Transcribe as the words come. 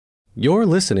You're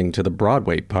listening to the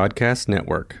Broadway Podcast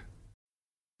Network.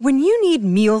 When you need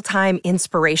mealtime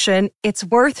inspiration, it's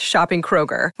worth shopping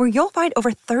Kroger, where you'll find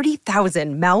over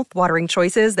 30,000 mouth-watering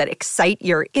choices that excite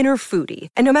your inner foodie.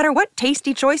 And no matter what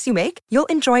tasty choice you make, you'll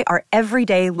enjoy our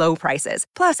everyday low prices,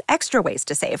 plus extra ways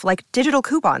to save, like digital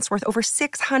coupons worth over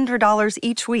 $600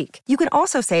 each week. You can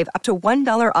also save up to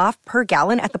 $1 off per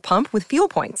gallon at the pump with fuel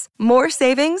points. More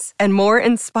savings and more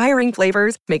inspiring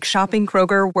flavors make shopping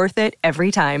Kroger worth it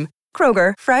every time.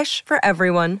 Kroger, fresh for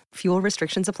everyone. Fuel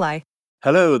restrictions apply.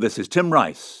 Hello, this is Tim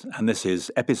Rice, and this is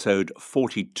episode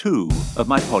 42 of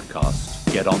my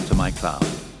podcast, Get Onto My Cloud.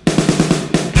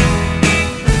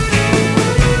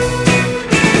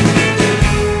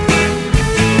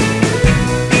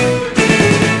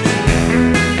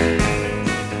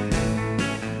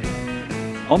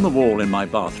 On the wall in my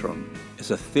bathroom is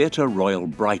a Theatre Royal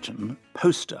Brighton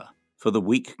poster for the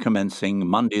week commencing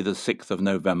Monday the 6th of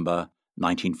November,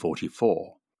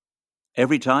 1944.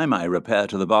 Every time I repair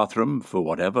to the bathroom, for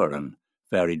whatever and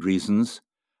varied reasons,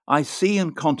 I see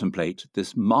and contemplate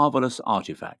this marvellous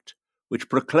artifact, which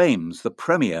proclaims the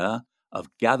premiere of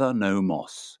Gather No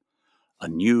Moss, a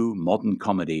new modern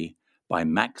comedy by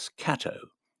Max Cato,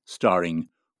 starring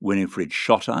Winifred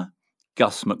Shotter,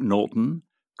 Gus McNaughton,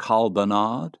 Carl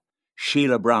Bernard,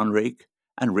 Sheila Brownrigg,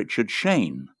 and Richard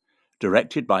Shane,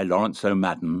 directed by Lawrence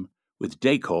O'Madden, with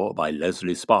decor by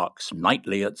Leslie Sparks,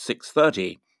 nightly at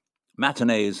 6:30,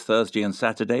 matinees Thursday and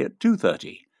Saturday at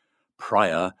 2:30,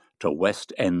 prior to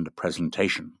West End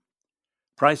presentation.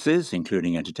 Prices,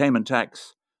 including entertainment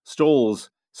tax: stalls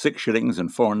 6 shillings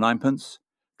and 4 and 9pence,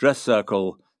 dress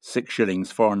circle 6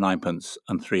 shillings 4 and 9pence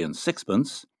and 3 and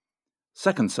 6pence,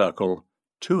 second circle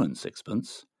 2 and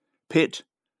 6pence, pit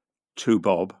 2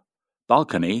 bob,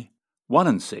 balcony 1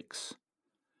 and 6.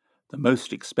 The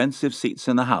most expensive seats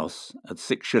in the house at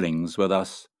 6 shillings were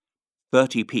thus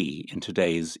 30p in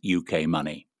today's UK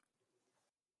money.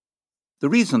 The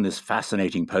reason this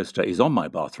fascinating poster is on my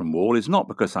bathroom wall is not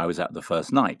because I was at the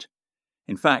first night.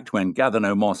 In fact, when Gather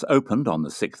No Moss opened on the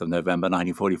 6th of November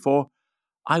 1944,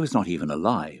 I was not even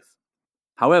alive.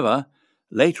 However,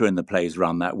 later in the play's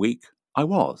run that week, I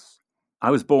was. I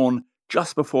was born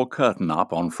just before curtain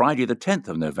up on Friday the 10th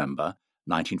of November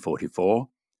 1944,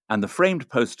 and the framed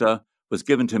poster was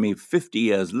given to me 50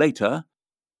 years later,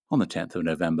 on the 10th of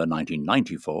November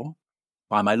 1994,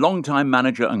 by my longtime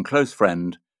manager and close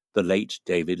friend, the late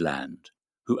David Land,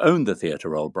 who owned the Theatre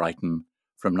Royal Brighton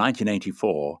from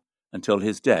 1984 until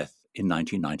his death in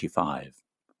 1995.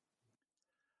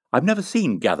 I've never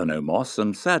seen Gather No Moss,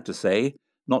 and sad to say,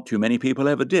 not too many people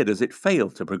ever did, as it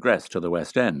failed to progress to the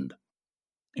West End.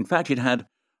 In fact, it had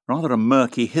rather a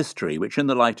murky history, which in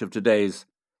the light of today's,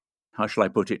 how shall I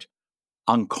put it,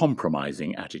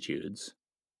 uncompromising attitudes,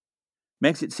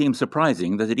 makes it seem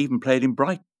surprising that it even played in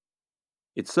Brighton.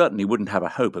 It certainly wouldn't have a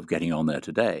hope of getting on there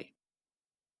today.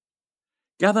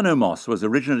 Gather No Moss was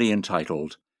originally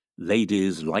entitled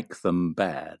Ladies Like Them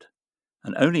Bad,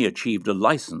 and only achieved a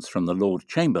licence from the Lord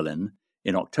Chamberlain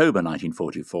in October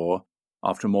 1944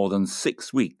 after more than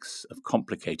 6 weeks of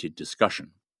complicated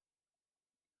discussion.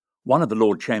 One of the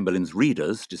Lord Chamberlain's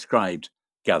readers described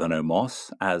Gather No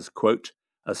Moss as, quote,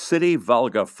 a silly,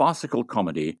 vulgar, farcical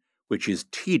comedy which is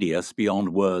tedious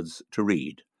beyond words to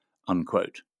read,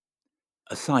 unquote.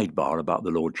 A sidebar about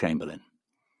the Lord Chamberlain.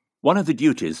 One of the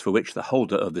duties for which the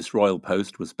holder of this royal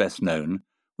post was best known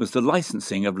was the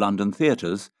licensing of London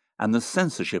theatres and the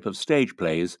censorship of stage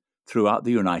plays throughout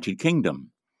the United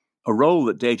Kingdom, a role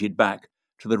that dated back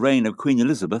to the reign of Queen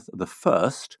Elizabeth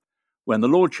I, when the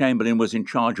Lord Chamberlain was in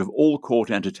charge of all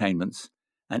court entertainments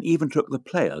and even took the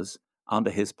players under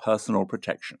his personal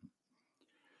protection.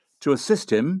 To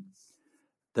assist him,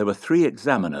 there were 3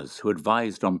 examiners who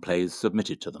advised on plays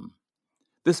submitted to them.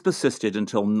 This persisted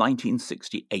until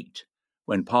 1968,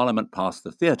 when Parliament passed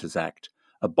the Theatres Act,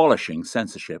 abolishing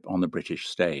censorship on the British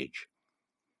stage.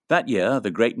 That year,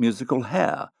 the great musical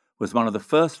Hair was one of the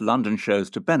first London shows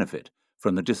to benefit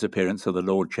from the disappearance of the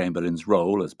Lord Chamberlain's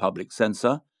role as public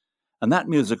censor, and that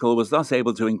musical was thus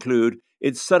able to include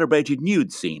its celebrated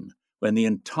nude scene when the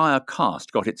entire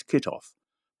cast got its kit off,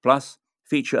 plus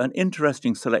feature an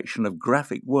interesting selection of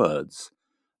graphic words,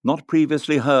 not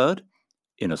previously heard,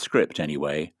 in a script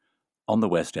anyway, on the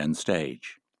West End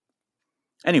stage.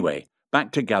 Anyway,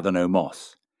 back to Gather No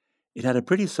Moss. It had a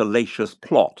pretty salacious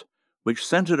plot, which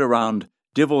centred around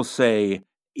divorcee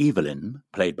Evelyn,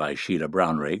 played by Sheila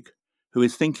Brownrigg, who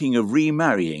is thinking of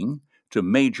remarrying to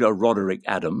Major Roderick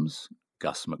Adams,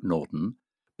 Gus McNaughton,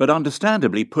 but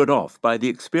understandably put off by the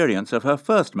experience of her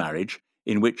first marriage,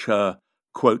 in which her,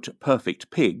 quote, perfect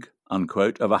pig,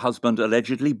 unquote, of a husband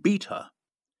allegedly beat her.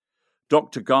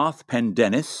 Dr. Garth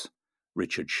Pendennis,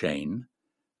 Richard Shane,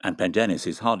 and Pendennis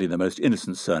is hardly the most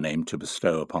innocent surname to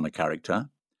bestow upon a character,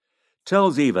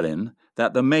 tells Evelyn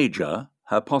that the Major,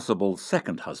 her possible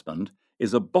second husband,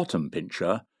 is a bottom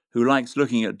pincher who likes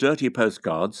looking at dirty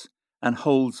postcards and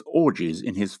holds orgies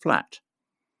in his flat.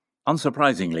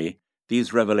 Unsurprisingly,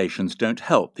 these revelations don't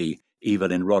help the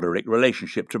Evelyn-Roderick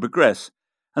relationship to progress,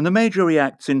 and the Major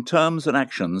reacts in terms and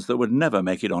actions that would never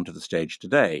make it onto the stage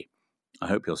today. I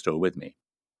hope you're still with me.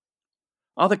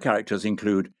 Other characters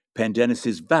include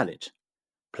Pendennis's valet,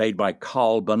 played by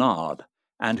Carl Bernard,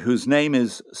 and whose name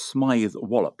is Smythe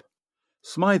Wallop.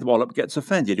 Smythe Wallop gets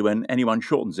offended when anyone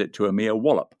shortens it to a mere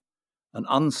wallop, an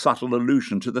unsubtle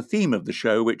allusion to the theme of the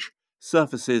show which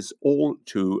surfaces all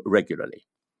too regularly.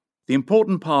 The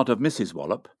important part of Mrs.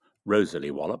 Wallop, Rosalie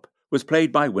Wallop, was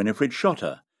played by Winifred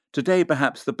Shotter, today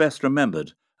perhaps the best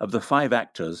remembered of the 5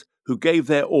 actors who gave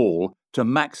their all to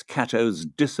Max Cato's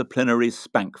disciplinary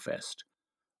spankfest,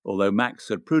 although Max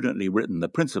had prudently written the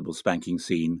principal spanking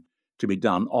scene to be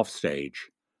done offstage,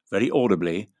 very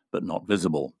audibly but not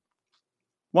visible.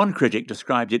 One critic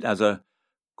described it as a,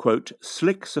 quote,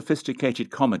 slick, sophisticated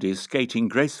comedy skating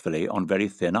gracefully on very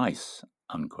thin ice,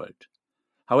 unquote.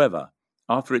 However,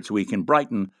 after its week in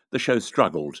Brighton, the show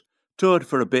struggled, toured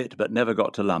for a bit but never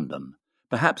got to London,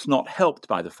 perhaps not helped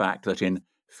by the fact that in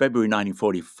February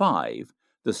 1945,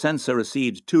 the censor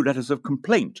received 2 letters of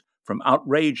complaint from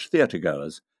outraged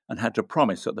theatregoers and had to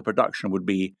promise that the production would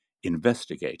be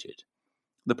investigated.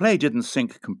 The play didn't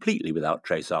sink completely without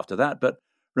trace after that, but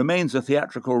remains a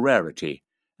theatrical rarity,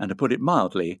 and to put it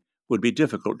mildly, would be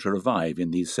difficult to revive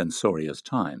in these censorious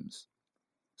times.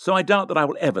 So I doubt that I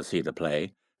will ever see the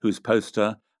play, whose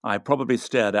poster I probably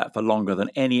stared at for longer than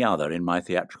any other in my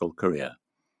theatrical career.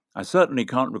 I certainly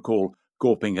can't recall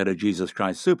gawping at a Jesus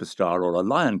Christ Superstar or a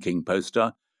Lion King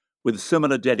poster with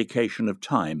similar dedication of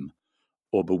time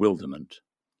or bewilderment.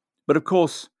 But of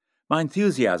course, my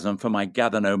enthusiasm for my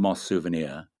Gather No Moss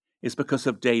souvenir is because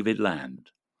of David Land.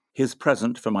 His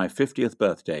present for my 50th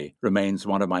birthday remains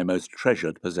one of my most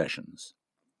treasured possessions.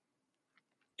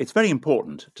 It's very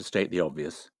important to state the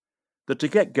obvious, that to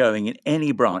get going in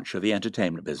any branch of the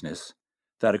entertainment business,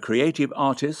 that a creative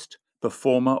artist,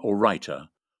 performer or writer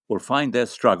will find their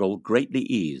struggle greatly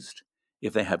eased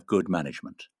if they have good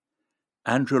management.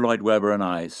 Andrew Lloyd Webber and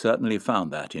I certainly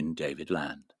found that in David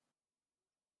Land.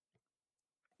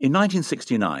 In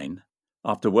 1969,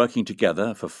 after working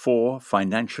together for 4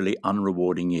 financially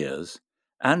unrewarding years,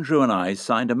 Andrew and I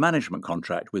signed a management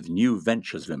contract with New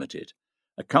Ventures Limited,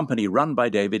 a company run by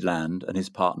David Land and his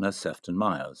partner Sefton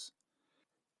Myers.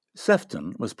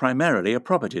 Sefton was primarily a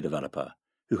property developer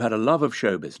who had a love of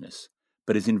show business,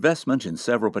 but his investment in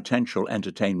several potential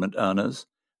entertainment earners,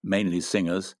 mainly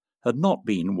singers, had not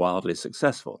been wildly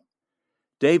successful.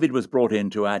 David was brought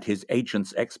in to add his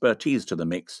agent's expertise to the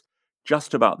mix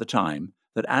just about the time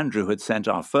that Andrew had sent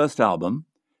our first album,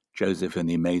 Joseph and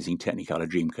the Amazing Technicolor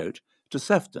Dreamcoat, to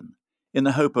Sefton, in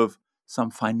the hope of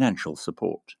some financial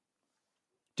support.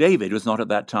 David was not at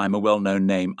that time a well-known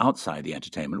name outside the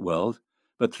entertainment world,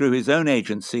 but through his own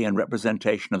agency and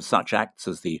representation of such acts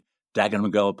as the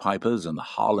Dagenham Girl Pipers and the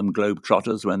Harlem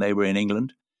Globetrotters when they were in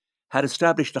England, had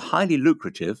established a highly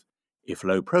lucrative, if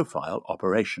low-profile,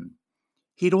 operation.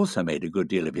 He'd also made a good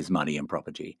deal of his money in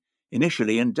property,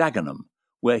 initially in Dagenham,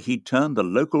 where he'd turned the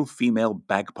local female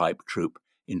bagpipe troupe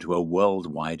into a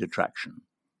worldwide attraction.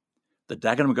 The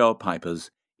Dagenham Girl Pipers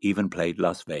even played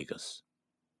Las Vegas.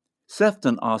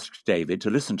 Sefton asked David to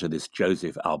listen to this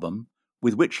Joseph album,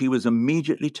 with which he was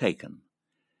immediately taken.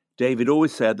 David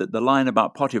always said that the line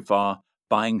about Potiphar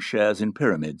buying shares in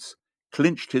pyramids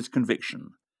clinched his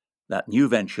conviction that New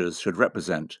Ventures should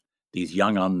represent these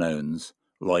young unknowns,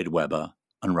 Lloyd Webber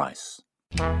and Rice.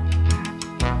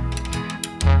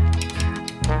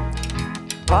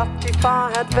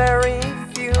 Potiphar had very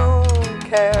few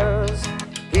cares.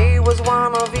 He was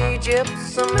one of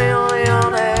Egypt's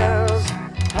millionaires,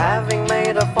 having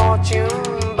made a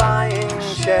fortune buying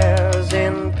shares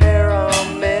in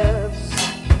pyramids.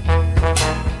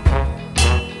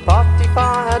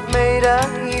 Potiphar had made a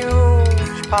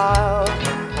huge pile,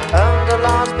 earned a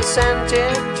large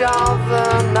percentage of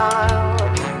the Nile,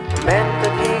 meant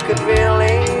that he could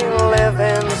really live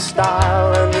in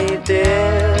style, and he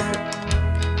did.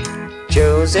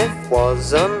 Joseph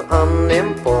was an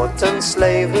unimportant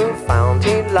slave who found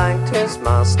he liked his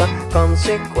master,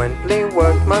 consequently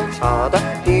worked much harder,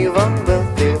 even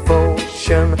with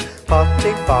devotion.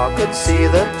 Potiphar could see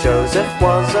that Joseph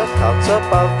was a cut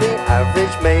above the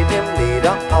average, made him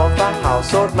leader of the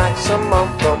household, maximum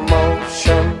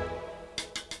promotion.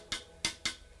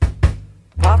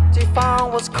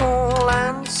 Potiphar was cool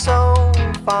and so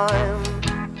fine,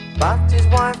 but his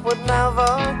wife would never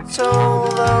toe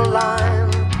the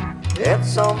line.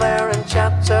 It's all there in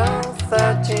chapter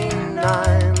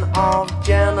 39 of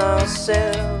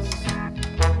Genesis.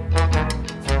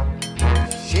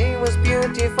 She was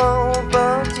beautiful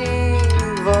but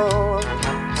evil,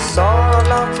 saw a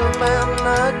lot of men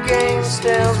against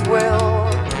his will.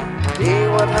 He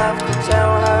would have to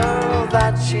tell her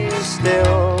that she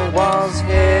still was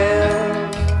his.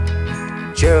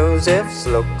 Joseph's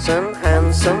looks and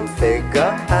handsome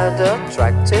figure had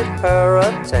attracted her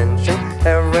attention.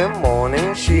 Every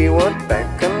morning she would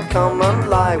beckon, come and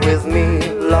lie with me,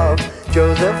 love.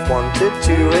 Joseph wanted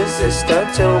to resist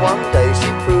her till one day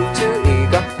she proved too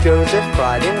eager. Joseph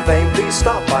cried in vain, please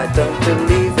stop, I don't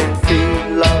believe in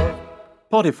free love.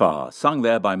 Potiphar, sung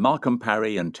there by Malcolm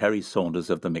Parry and Terry Saunders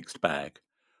of the Mixed Bag,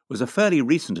 was a fairly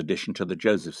recent addition to the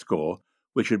Joseph score,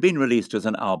 which had been released as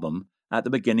an album at the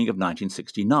beginning of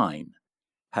 1969,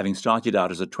 having started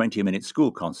out as a 20-minute school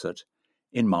concert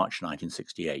in March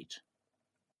 1968.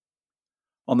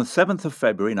 On the 7th of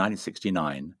February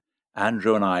 1969,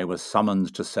 Andrew and I were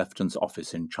summoned to Sefton's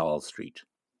office in Charles Street.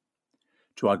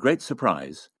 To our great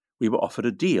surprise, we were offered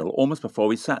a deal almost before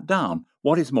we sat down.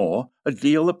 What is more, a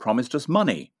deal that promised us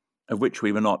money, of which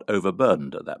we were not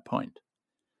overburdened at that point.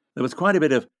 There was quite a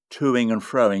bit of toing and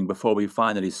froing before we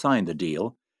finally signed the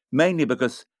deal, mainly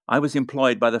because I was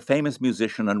employed by the famous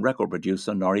musician and record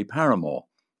producer Norrie Paramor,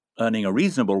 earning a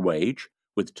reasonable wage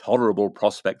with tolerable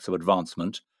prospects of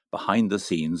advancement behind the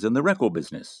scenes in the record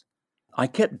business. I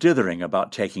kept dithering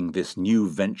about taking this new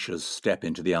venture's step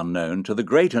into the unknown, to the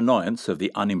great annoyance of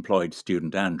the unemployed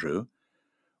student Andrew,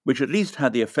 which at least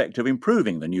had the effect of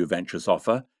improving the new venture's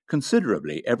offer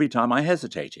considerably every time I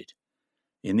hesitated.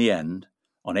 In the end,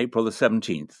 on April the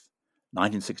 17th,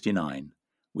 1969,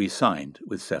 we signed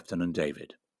with Sefton and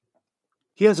David.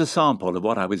 Here's a sample of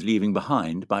what I was leaving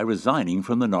behind by resigning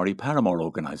from the Norrie Paramor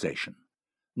organisation,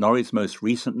 Norrie's most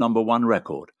recent #1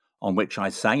 record, on which I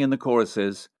sang in the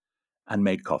choruses and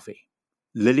made coffee.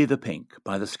 Lily the Pink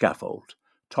by The Scaffold,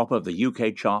 top of the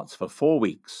UK charts for 4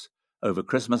 weeks over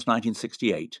Christmas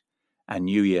 1968 and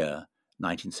New Year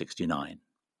 1969.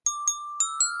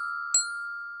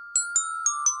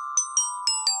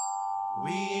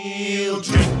 We'll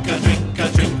drink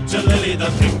to Lily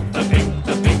the Pink, the Pink,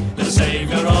 the Pink, the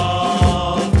saviour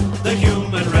of the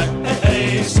human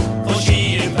race. For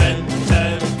she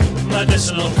invented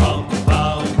medicinal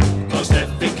compound, most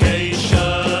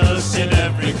efficacious in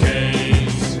every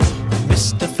case.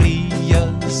 Mr.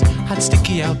 Frears had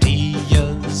sticky out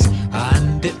ears,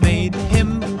 and it made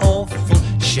him awful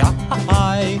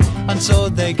shy, and so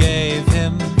they gave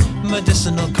him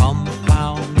medicinal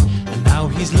compound, and now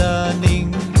he's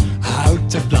learning how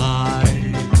to fly.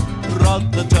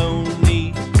 Brother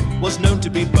Tony was known to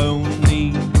be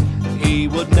bony. He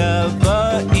would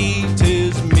never eat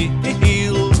his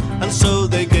meals, and so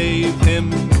they gave him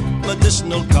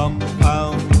medicinal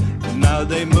compound. Now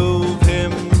they move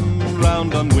him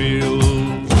round on wheels.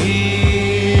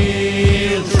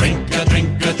 We'll drink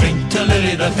to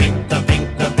Lily the Pink, the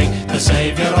Pink, the Pink, the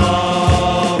saviour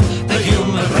of the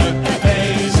human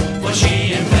race. For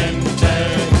she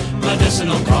invented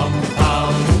medicinal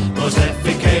compound, most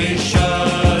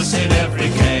efficacious in every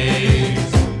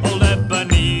case. Old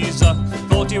Ebenezer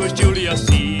thought he was Julius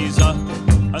Caesar,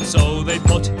 and so they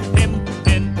put him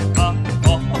in a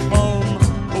home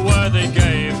where they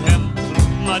gave him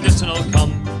medicinal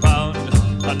compound,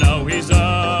 and now he's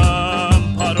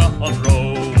Emperor of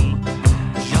Rome.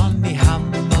 Johnny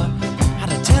Hammer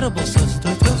had a terrible sister,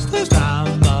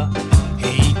 Hammer.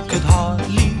 He could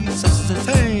hardly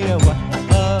say a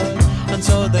word, and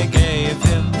so they gave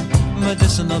him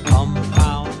medicinal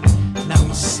compound. Now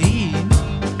he's seen,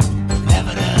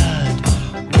 never heard.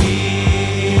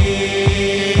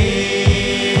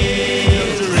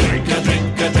 We'll drink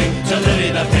to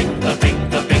Lily the Pink, the Pink,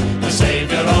 the Pink, the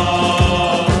saviour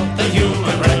of the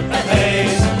human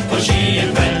race. For she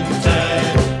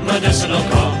invented medicinal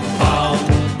compound,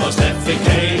 most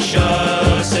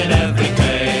efficacious in every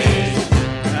case.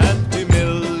 Auntie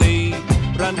Millie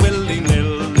ran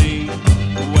willy-nilly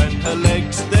when her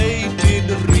legs they did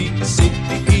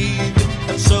recede,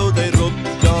 and so they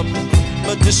rubbed on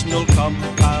medicinal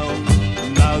compound.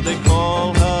 Now they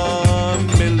call her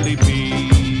Millie B.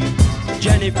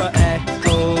 Jennifer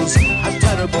Eccles had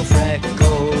terrible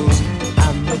freckles,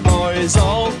 and the boys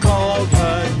all called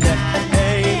her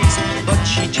names. But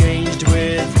she changed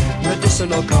with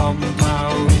medicinal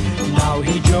compound. Now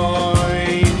he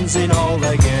joins in all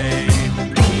the game.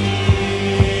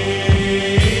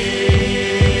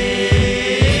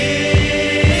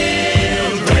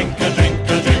 Drink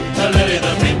to Lily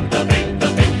the Pink, the Pink, the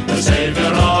Pink, the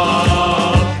saviour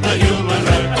of the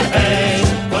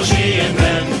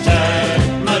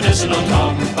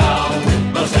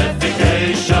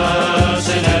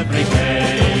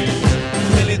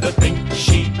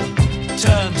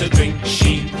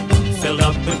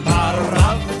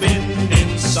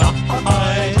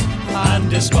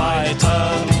despite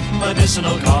a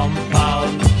medicinal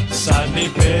compound, sadly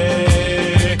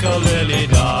Piccadilly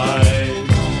died.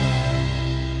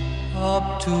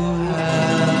 Up to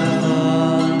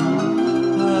heaven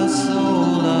her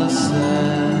soul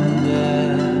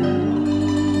ascended.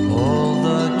 All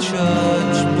the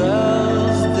church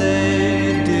bells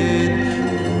they did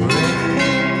ring.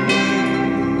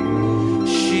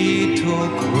 She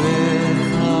took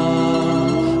with her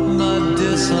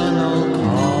medicinal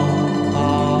compound.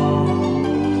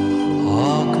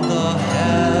 Hark the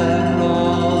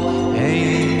herald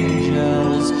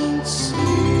angels sing.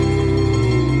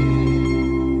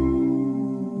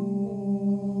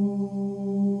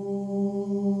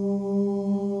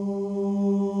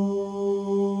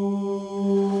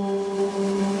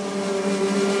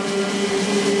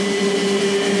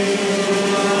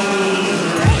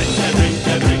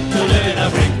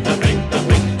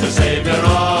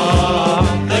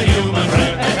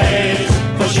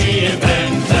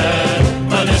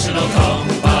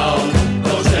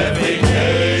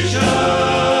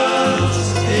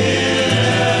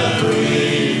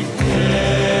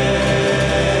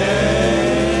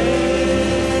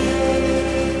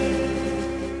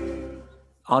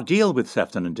 Our deal with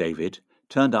Sefton and David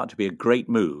turned out to be a great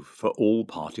move for all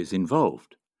parties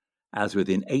involved, as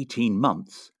within 18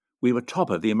 months we were top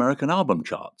of the American album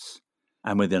charts,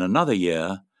 and within another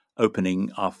year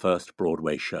opening our first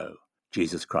Broadway show,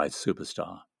 Jesus Christ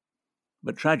Superstar.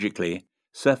 But tragically,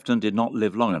 Sefton did not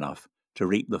live long enough to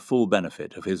reap the full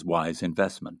benefit of his wise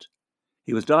investment.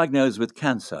 He was diagnosed with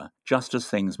cancer just as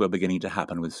things were beginning to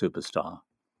happen with Superstar.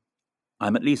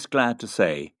 I'm at least glad to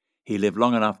say he lived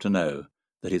long enough to know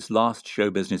that his last show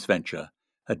business venture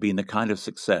had been the kind of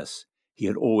success he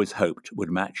had always hoped would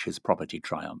match his property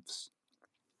triumphs.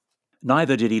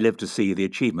 Neither did he live to see the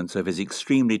achievements of his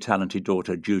extremely talented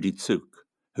daughter Judy Tsuk,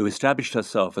 who established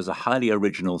herself as a highly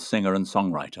original singer and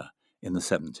songwriter in the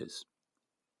 70s.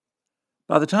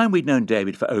 By the time we'd known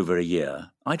David for over a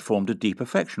year, I'd formed a deep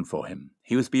affection for him.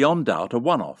 He was beyond doubt a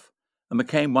one-off and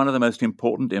became one of the most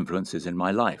important influences in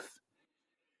my life.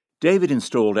 David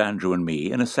installed Andrew and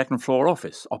me in a second-floor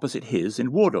office opposite his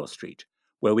in Wardour Street,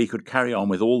 where we could carry on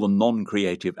with all the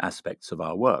non-creative aspects of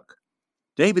our work.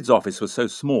 David's office was so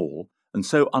small and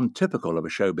so untypical of a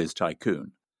showbiz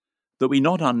tycoon that we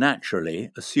not unnaturally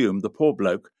assumed the poor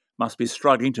bloke must be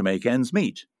struggling to make ends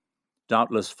meet,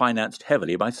 doubtless financed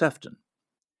heavily by Sefton.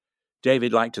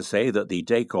 David liked to say that the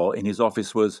decor in his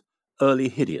office was early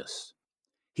hideous.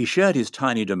 He shared his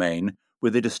tiny domain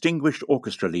with the distinguished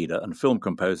orchestra leader and film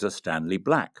composer Stanley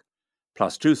Black,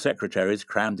 plus 2 secretaries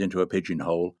crammed into a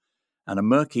pigeonhole, and a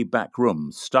murky back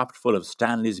room stuffed full of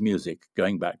Stanley's music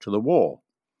going back to the war.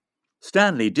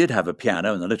 Stanley did have a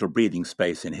piano and a little breathing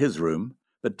space in his room,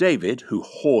 but David, who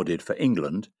hoarded for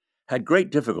England, had great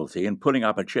difficulty in pulling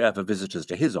up a chair for visitors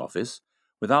to his office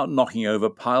without knocking over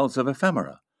piles of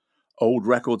ephemera, old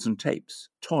records and tapes,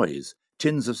 toys,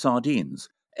 tins of sardines,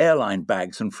 airline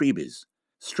bags and freebies,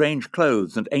 strange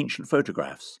clothes and ancient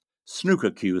photographs, snooker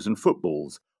cues and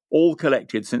footballs, all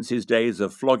collected since his days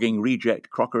of flogging reject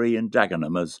crockery in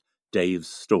Dagenham as Dave's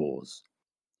Stores.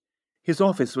 His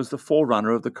office was the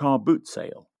forerunner of the car boot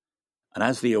sale, and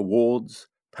as the awards,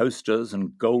 posters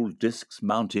and gold discs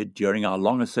mounted during our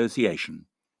long association,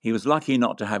 he was lucky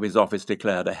not to have his office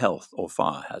declared a health or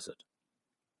fire hazard.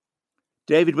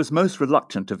 David was most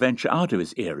reluctant to venture out of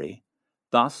his eyrie,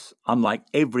 thus, unlike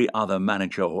every other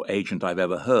manager or agent I've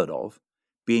ever heard of,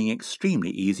 being extremely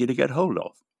easy to get hold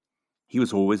of. He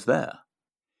was always there.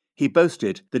 He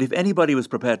boasted that if anybody was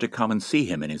prepared to come and see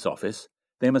him in his office,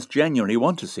 they must genuinely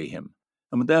want to see him,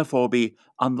 and would therefore be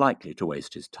unlikely to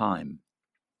waste his time.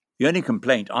 The only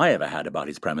complaint I ever had about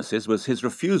his premises was his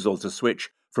refusal to switch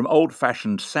from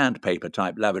old-fashioned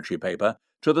sandpaper-type lavatory paper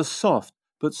to the soft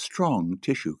but strong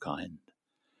tissue kind.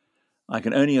 I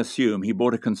can only assume he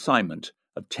bought a consignment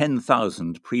of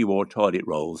 10,000 pre-war toilet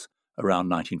rolls around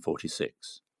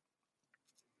 1946.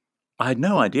 I had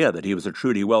no idea that he was a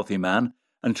truly wealthy man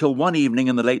until one evening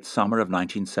in the late summer of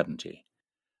 1970.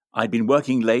 I'd been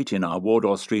working late in our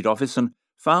Wardour Street office and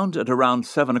found at around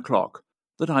 7 o'clock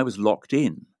that I was locked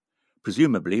in,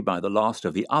 presumably by the last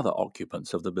of the other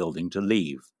occupants of the building to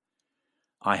leave.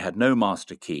 I had no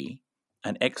master key,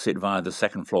 and exit via the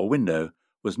second-floor window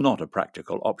was not a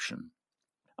practical option.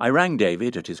 I rang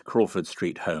David at his Crawford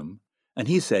Street home, and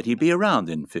he said he'd be around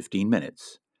in 15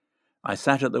 minutes. I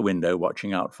sat at the window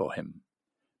watching out for him.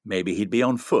 Maybe he'd be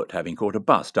on foot, having caught a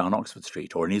bus down Oxford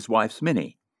Street, or in his wife's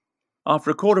Mini.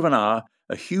 After a quarter of an hour,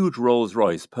 a huge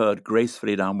Rolls-Royce purred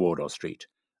gracefully down Wardour Street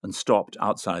and stopped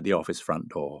outside the office front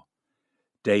door.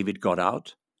 David got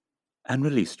out and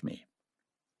released me.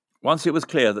 Once it was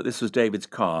clear that this was David's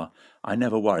car, I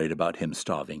never worried about him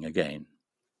starving again.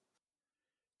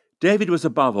 David was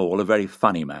above all a very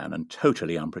funny man and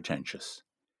totally unpretentious.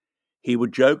 He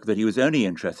would joke that he was only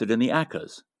interested in the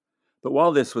acres, but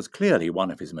while this was clearly one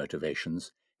of his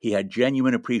motivations, he had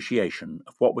genuine appreciation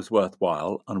of what was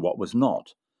worthwhile and what was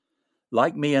not.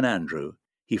 Like me and Andrew,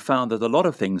 he found that a lot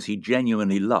of things he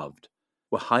genuinely loved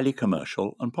were highly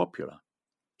commercial and popular.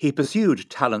 He pursued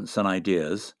talents and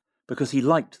ideas because he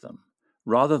liked them,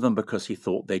 rather than because he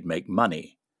thought they'd make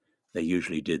money. They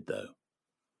usually did, though.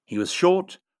 He was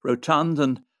short, rotund,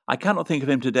 and I cannot think of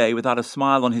him today without a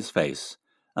smile on his face,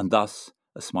 and thus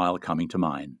a smile coming to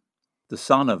mine. The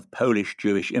son of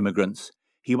Polish-Jewish immigrants,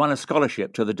 he won a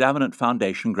scholarship to the Davenant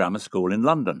Foundation Grammar School in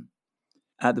London.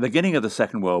 At the beginning of the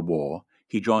Second World War,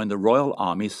 he joined the Royal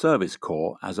Army Service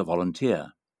Corps as a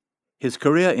volunteer. His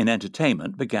career in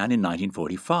entertainment began in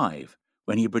 1945,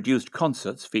 when he produced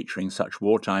concerts featuring such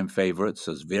wartime favourites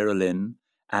as Vera Lynn,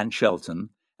 Anne Shelton,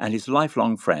 and his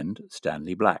lifelong friend,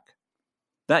 Stanley Black.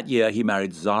 That year he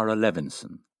married Zara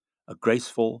Levinson, a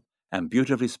graceful and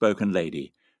beautifully spoken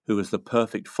lady who was the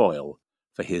perfect foil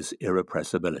for his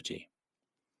irrepressibility.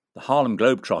 The Harlem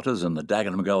Globetrotters and the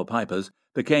Dagenham Girl Pipers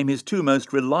became his two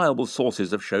most reliable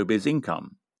sources of showbiz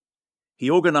income. He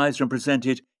organised and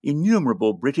presented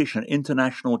innumerable British and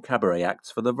international cabaret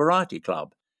acts for the Variety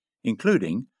Club,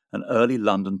 including an early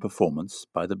London performance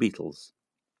by the Beatles.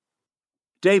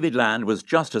 David Land was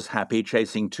just as happy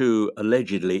chasing two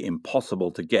allegedly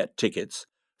impossible-to-get tickets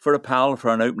for a pal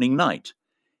for an opening night.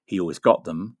 He always got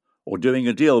them, or doing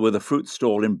a deal with a fruit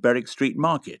stall in Berwick Street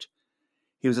Market.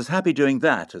 He was as happy doing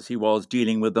that as he was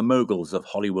dealing with the moguls of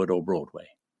Hollywood or Broadway.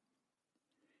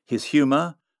 His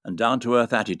humour and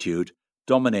down-to-earth attitude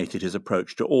dominated his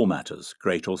approach to all matters,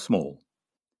 great or small.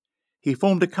 He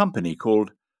formed a company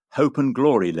called Hope and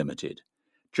Glory Limited,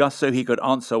 just so he could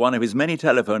answer one of his many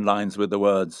telephone lines with the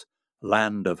words,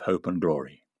 Land of Hope and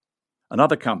Glory.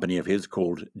 Another company of his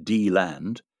called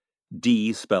D-Land,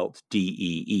 D spelt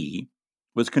D-E-E,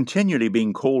 was continually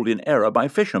being called in error by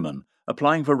fishermen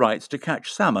applying for rights to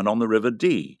catch salmon on the River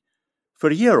Dee. For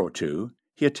a year or two,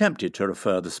 he attempted to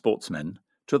refer the sportsmen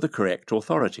to the correct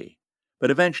authority,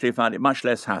 but eventually found it much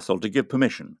less hassle to give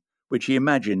permission, which he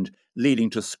imagined leading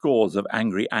to scores of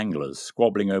angry anglers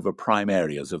squabbling over prime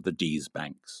areas of the Dee's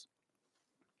banks.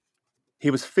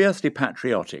 He was fiercely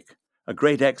patriotic, a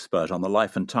great expert on the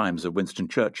life and times of Winston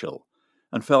Churchill,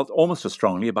 and felt almost as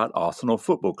strongly about Arsenal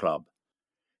Football Club.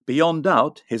 Beyond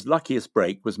doubt, his luckiest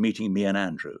break was meeting me and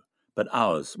Andrew, but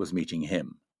ours was meeting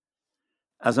him.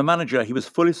 As a manager, he was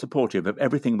fully supportive of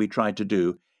everything we tried to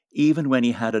do, even when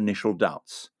he had initial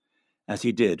doubts, as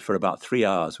he did for about 3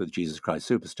 hours with Jesus Christ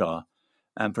Superstar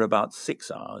and for about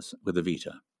 6 hours with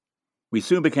Evita. We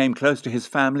soon became close to his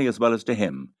family as well as to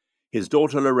him, his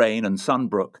daughter Lorraine and son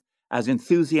Brooke, as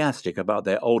enthusiastic about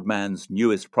their old man's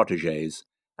newest protégés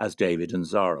as David and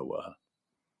Zara were.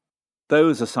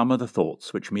 Those are some of the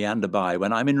thoughts which meander by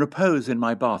when I'm in repose in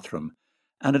my bathroom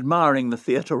and admiring the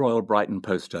Theatre Royal Brighton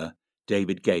poster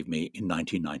David gave me in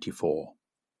 1994.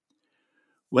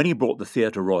 When he bought the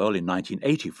Theatre Royal in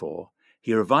 1984,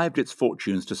 he revived its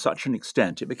fortunes to such an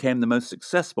extent it became the most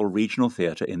successful regional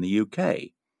theatre in the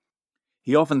UK.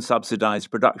 He often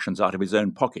subsidised productions out of his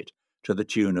own pocket to the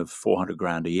tune of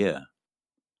 $400,000 a year.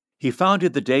 He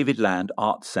founded the David Land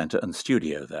Arts Centre and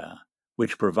Studio there,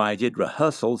 which provided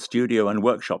rehearsal, studio and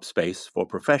workshop space for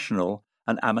professional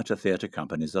and amateur theatre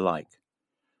companies alike.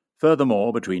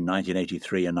 Furthermore, between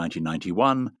 1983 and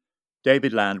 1991,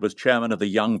 David Land was chairman of the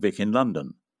Young Vic in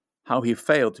London. How he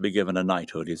failed to be given a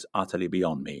knighthood is utterly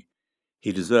beyond me.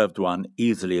 He deserved one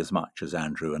easily as much as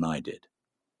Andrew and I did.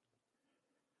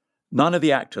 None of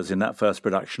the actors in that first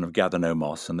production of Gather No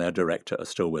Moss and their director are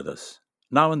still with us.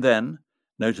 Now and then,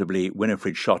 notably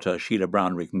Winifred Shotter, Sheila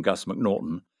Brownrigg and Gus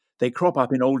McNaughton, they crop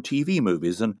up in old TV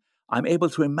movies, and I'm able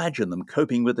to imagine them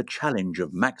coping with the challenge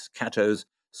of Max Cato's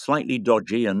slightly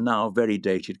dodgy and now very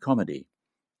dated comedy.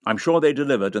 I'm sure they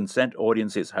delivered and sent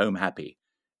audiences home happy,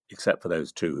 except for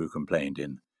those two who complained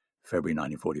in February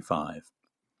 1945.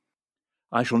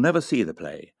 I shall never see the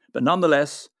play, but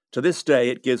nonetheless, to this day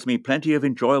it gives me plenty of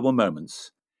enjoyable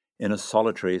moments in a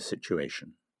solitary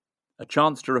situation, a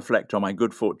chance to reflect on my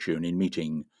good fortune in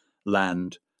meeting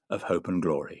Land of Hope and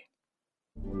Glory.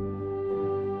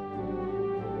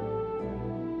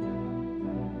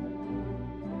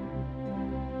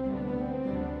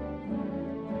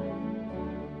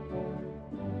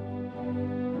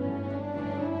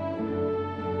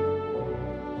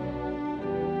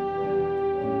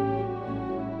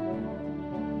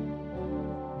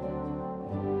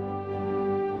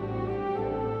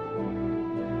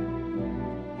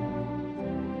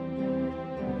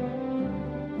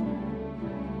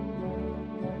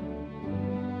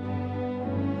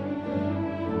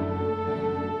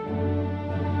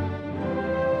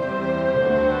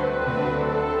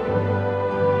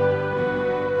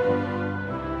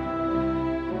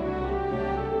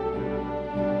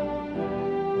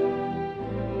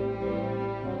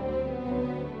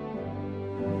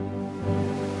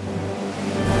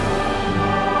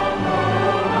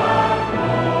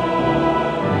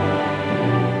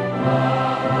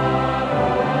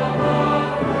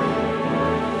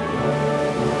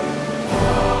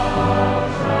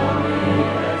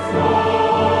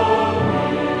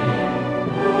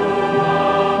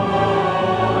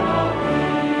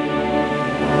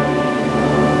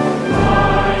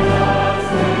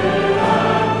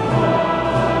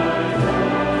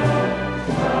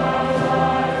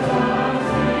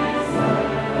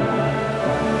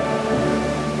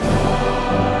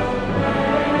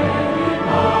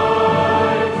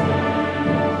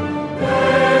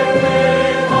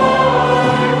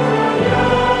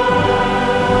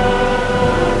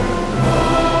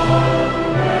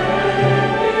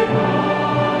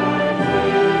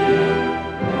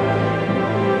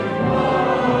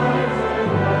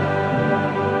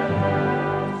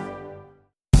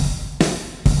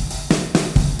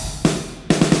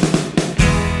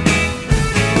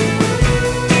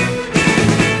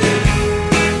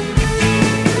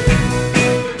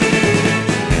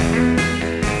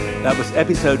 That was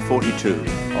episode 42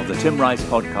 of the Tim Rice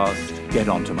podcast, Get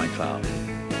Onto My Cloud.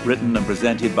 Written and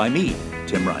presented by me,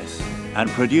 Tim Rice, and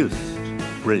produced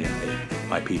brilliantly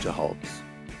by Peter Hobbs.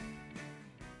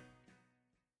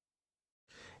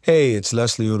 Hey, it's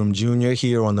Leslie Odom Jr.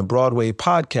 here on the Broadway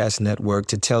Podcast Network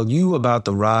to tell you about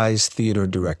the Rise Theater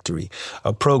Directory,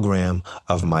 a program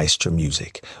of Maestro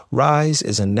Music. Rise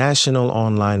is a national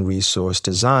online resource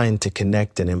designed to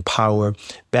connect and empower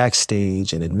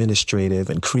backstage and administrative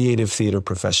and creative theater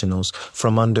professionals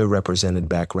from underrepresented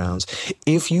backgrounds.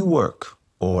 If you work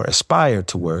or aspire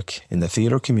to work in the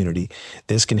theater community,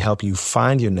 this can help you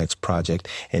find your next project.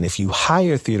 And if you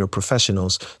hire theater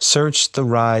professionals, search the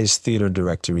Rise Theater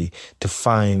Directory to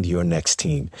find your next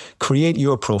team. Create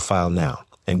your profile now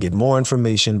and get more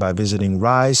information by visiting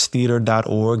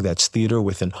risetheatre.org. That's theater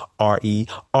with an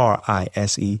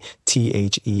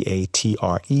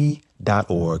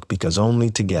RERISETHEATRE.org, because only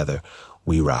together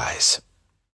we rise.